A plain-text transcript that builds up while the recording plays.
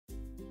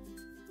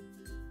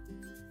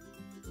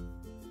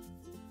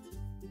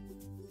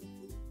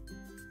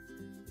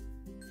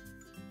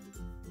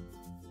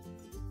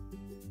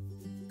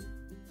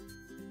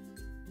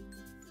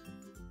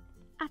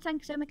At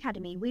Anchorsholme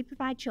Academy, we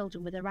provide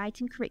children with a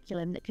writing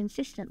curriculum that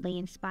consistently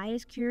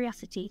inspires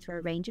curiosity through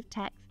a range of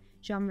texts,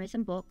 genres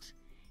and books,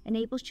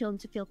 enables children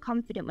to feel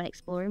confident when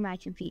exploring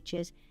writing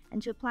features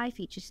and to apply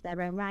features to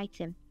their own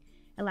writing,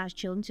 allows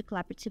children to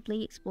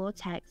collaboratively explore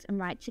text and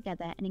write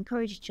together, and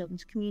encourages children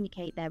to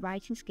communicate their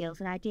writing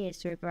skills and ideas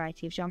through a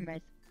variety of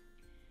genres.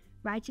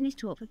 Writing is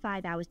taught for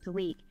 5 hours per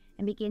week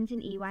and begins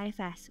in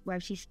EYFS, where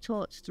it is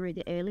taught through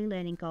the early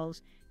learning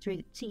goals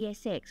through to Year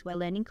 6, where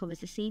learning covers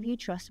the Seaview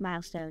Trust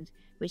milestones,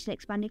 which is an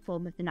expanded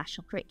form of the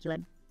national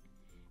curriculum.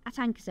 At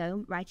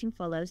Anchorsholme, writing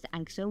follows the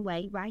Anchorsholme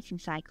Way writing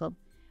cycle,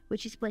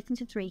 which is split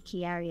into 3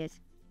 key areas: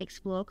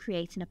 explore,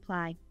 create and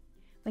apply.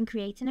 When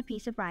creating a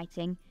piece of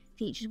writing,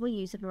 teachers will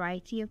use a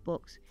variety of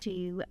books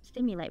to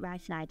stimulate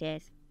writing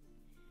ideas.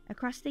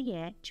 Across the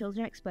year,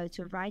 children are exposed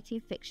to a variety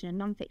of fiction and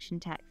non-fiction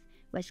texts,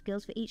 where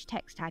skills for each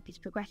text type is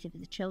progressive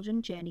as the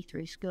children journey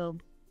through school.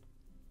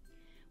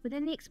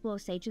 Within the explore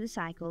stage of the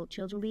cycle,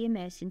 children will be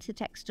immersed into the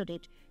text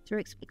studied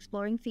through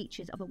exploring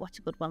features of what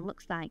a good one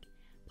looks like,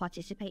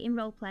 participate in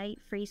role play,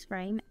 freeze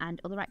frame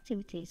and other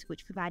activities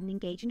which provide an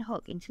engaging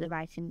hook into the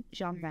writing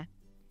genre.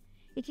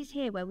 It is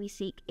here where we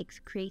seek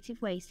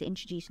creative ways to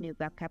introduce new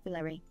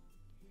vocabulary.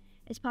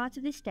 As part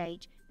of this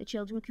stage, the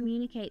children will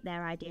communicate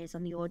their ideas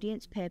on the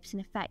audience, purpose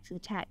and effect of the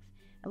text,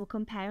 and will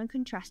compare and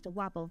contrast a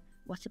wabble,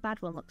 what a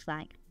bad one looks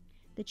like.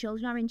 The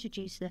children are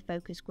introduced to the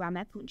focused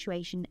grammar,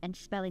 punctuation and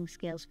spelling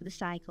skills for the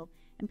cycle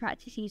and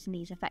practice using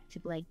these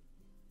effectively.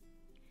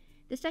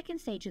 The second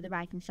stage of the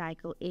writing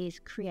cycle is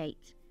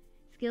create.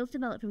 Skills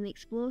developed from the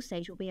explore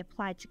stage will be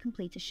applied to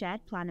complete a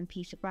shared plan and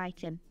piece of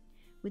writing.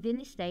 Within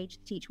this stage,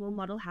 the teacher will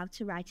model how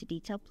to write a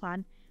detailed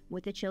plan,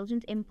 with the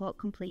children's input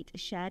complete a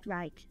shared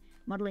write,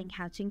 modelling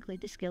how to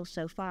include the skills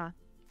so far.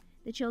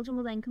 The children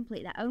will then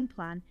complete their own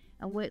plan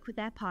and work with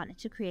their partner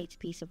to create a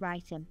piece of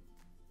writing.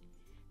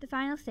 The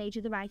final stage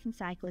of the writing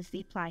cycle is the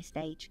apply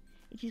stage.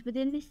 It is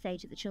within this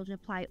stage that the children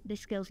apply the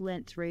skills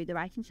learnt through the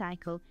writing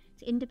cycle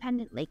to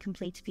independently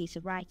complete a piece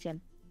of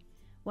writing.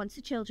 Once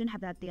the children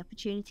have had the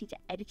opportunity to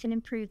edit and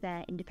improve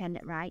their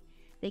independent write,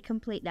 they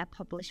complete their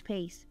published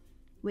piece,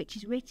 which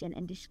is written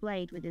and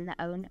displayed within their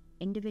own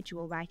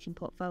individual writing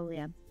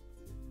portfolio.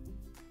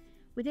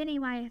 Within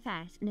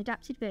EYFS, an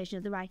adapted version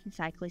of the writing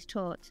cycle is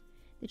taught.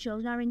 The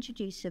children are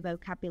introduced to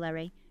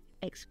vocabulary,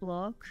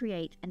 explore,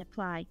 create and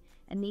apply,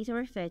 and these are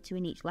referred to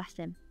in each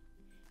lesson.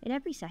 In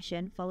every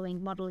session,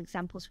 following model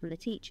examples from the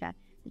teacher,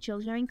 the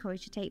children are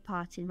encouraged to take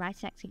part in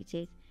writing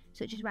activities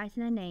such as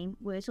writing their name,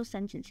 words or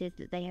sentences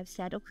that they have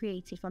said or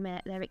created from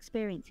their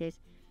experiences,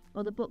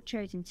 or the book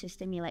chosen to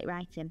stimulate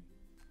writing.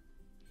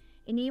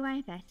 In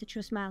EYFS, the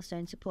Trust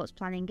Milestone supports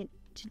planning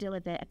to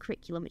deliver a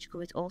curriculum which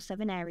covers all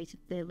 7 areas of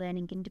the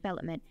learning and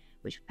development,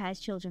 which prepares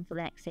children for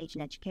the next stage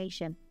in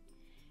education.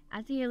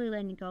 As the early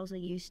learning goals are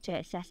used to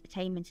assess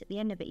attainment at the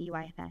end of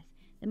EYFS,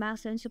 the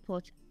milestones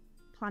support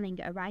planning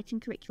a writing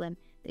curriculum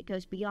that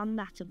goes beyond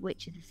that of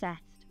which is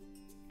assessed.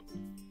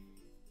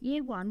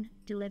 Year 1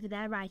 deliver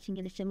their writing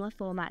in a similar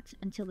format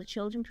until the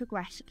children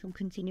progress from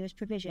continuous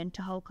provision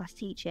to whole class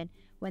teaching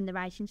when the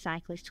writing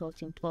cycle is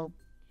taught in full.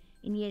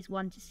 In years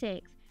 1 to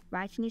 6,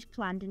 writing is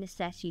planned and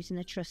assessed using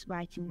the Trust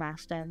writing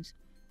milestones.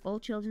 All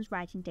children's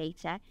writing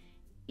data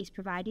is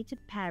provided to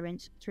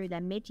parents through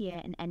their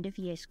mid-year and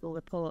end-of-year school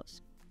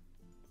reports.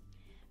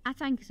 At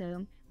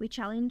Anchorsholme, we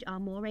challenge our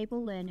more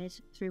able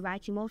learners through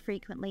writing more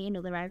frequently in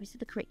other areas of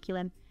the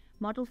curriculum,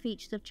 model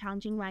features of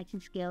challenging writing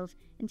skills,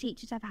 and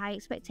teachers have high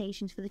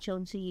expectations for the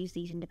children to use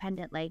these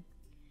independently.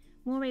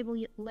 More able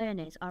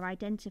learners are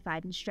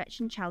identified and stretched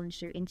and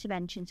challenged through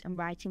interventions and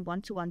writing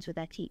one-to-ones with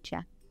their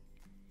teacher.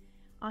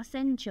 Our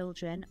SEND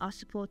children are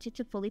supported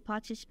to fully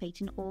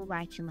participate in all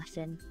writing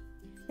lessons.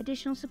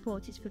 Additional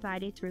support is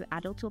provided through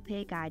adult or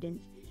peer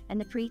guidance and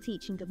the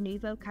pre-teaching of new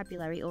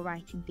vocabulary or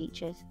writing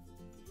features.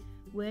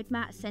 Word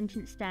mat,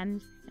 sentence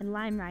stems and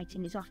line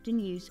writing is often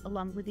used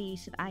along with the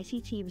use of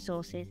ICT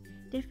resources,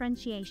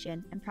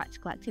 differentiation and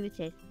practical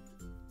activities.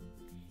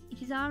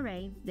 It is our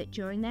aim that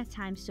during their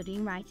time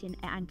studying writing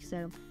at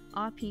Anchorsholme,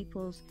 our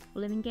pupils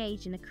will have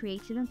engaged in a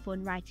creative and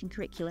fun writing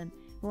curriculum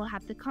and will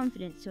have the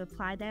confidence to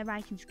apply their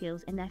writing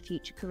skills in their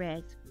future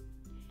careers.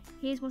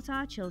 Here's what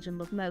our children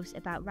love most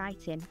about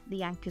writing the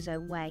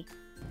Anchorsholme Way.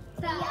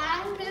 The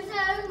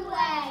Anchorsholme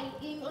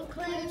Way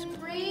includes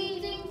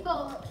reading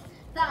books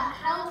that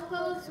help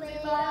us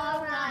with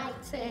our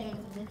writing.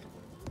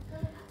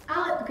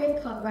 I like the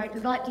group part where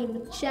we'd like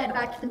to share it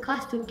back to the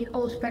class so we can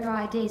all spread our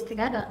ideas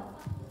together.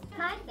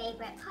 My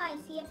favourite part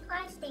is the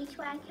apply stage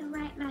where I can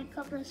write my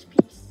published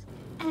piece.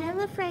 I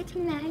love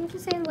writing the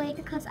Anchorsholme Way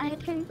because I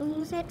can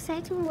use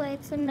exciting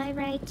words in my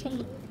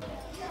writing.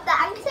 The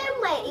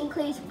Anchorsholme Way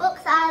includes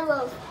books I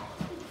love,